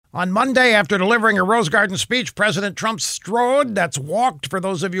On Monday, after delivering a Rose Garden speech, President Trump strode, that's walked for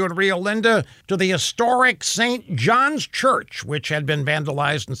those of you in Rio Linda, to the historic St. John's Church, which had been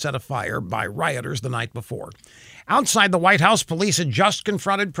vandalized and set afire by rioters the night before. Outside the White House, police had just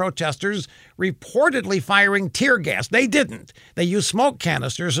confronted protesters reportedly firing tear gas. They didn't. They used smoke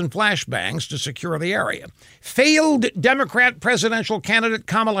canisters and flashbangs to secure the area. Failed Democrat presidential candidate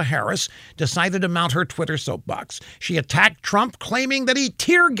Kamala Harris decided to mount her Twitter soapbox. She attacked Trump, claiming that he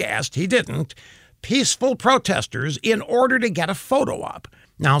tear gassed, he didn't, peaceful protesters in order to get a photo op.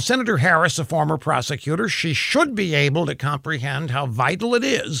 Now, Senator Harris, a former prosecutor, she should be able to comprehend how vital it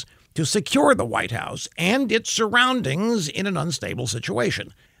is to secure the White House and its surroundings in an unstable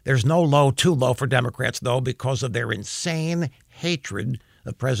situation. There's no low too low for Democrats, though, because of their insane hatred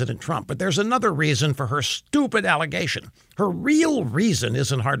of President Trump. But there's another reason for her stupid allegation. Her real reason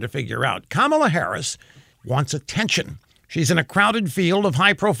isn't hard to figure out. Kamala Harris wants attention. She's in a crowded field of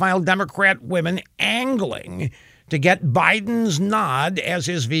high-profile Democrat women angling to get Biden's nod as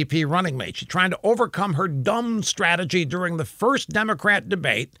his VP running mate. She's trying to overcome her dumb strategy during the first Democrat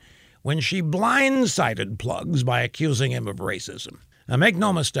debate when she blindsided Plugs by accusing him of racism. Now, make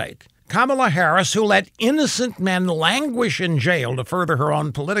no mistake, Kamala Harris, who let innocent men languish in jail to further her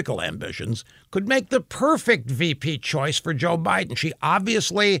own political ambitions, could make the perfect VP choice for Joe Biden. She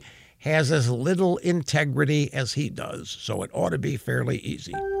obviously has as little integrity as he does, so it ought to be fairly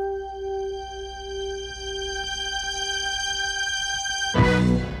easy.